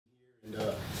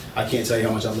I can't tell you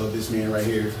how much I love this man right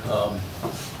here.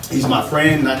 He's my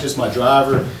friend, not just my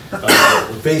driver.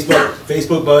 We're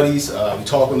Facebook buddies. We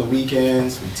talk on the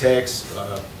weekends. We text.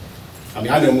 I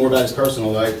mean, I know more about his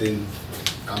personal life than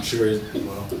I'm sure.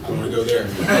 Well, I don't want to go there.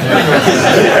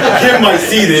 Kim might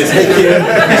see this. Hey, Kim.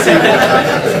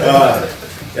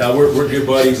 Yeah, we're good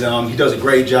buddies. He does a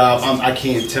great job. I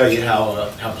can't tell you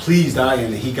how pleased I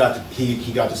am that he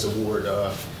got this award.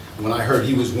 When I heard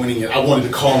he was winning it, I wanted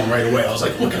to call him right away. I was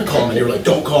like, "What can I call him?" And they were like,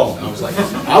 "Don't call him." And I was like,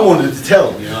 I wanted to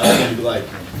tell him. I wanted to be like,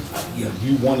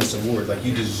 you won this award. Like,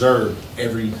 you deserve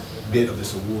every bit of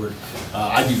this award.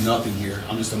 I do nothing here.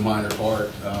 I'm just a minor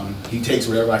part. He takes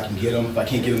whatever I can get him. If I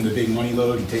can't get him the big money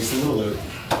load, he takes the little load.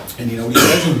 And you know what he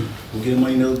says? We'll get him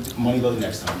money load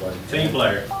next time, buddy. Team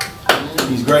player.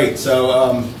 He's great.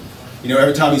 So,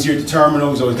 every time he's here at the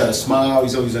terminal, he's always got a smile.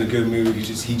 He's always in a good mood. He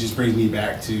just brings me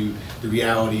back to the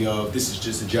reality of this is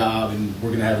just a job, and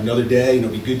we're gonna have another day.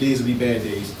 There'll be good days, there'll be bad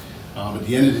days. At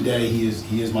the end of the day, he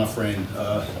is my friend.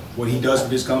 What he does for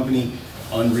this company,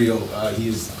 unreal. He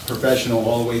is professional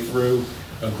all the way through.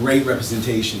 A great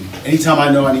representation. Anytime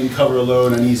I know I need to cover a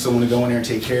load, I need someone to go in there and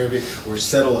take care of it, or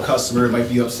settle a customer that might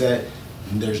be upset,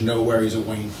 there's no worries of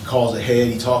Wayne. He calls ahead,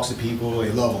 he talks to people,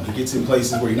 they love him. He gets in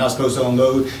places where you're not supposed to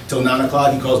unload till 9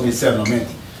 o'clock, he calls me at 7, I'm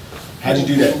empty. How'd you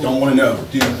do that? Don't want to know.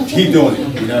 Dude, keep doing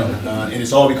it, and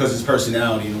it's all because of his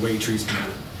personality and the way he treats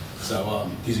people. So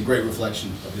he's a great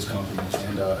reflection of his company.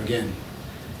 And again,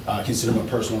 I consider him a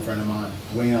personal friend of mine.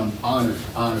 Wayne, I'm honored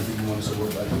that you won this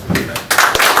award,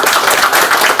 buddy.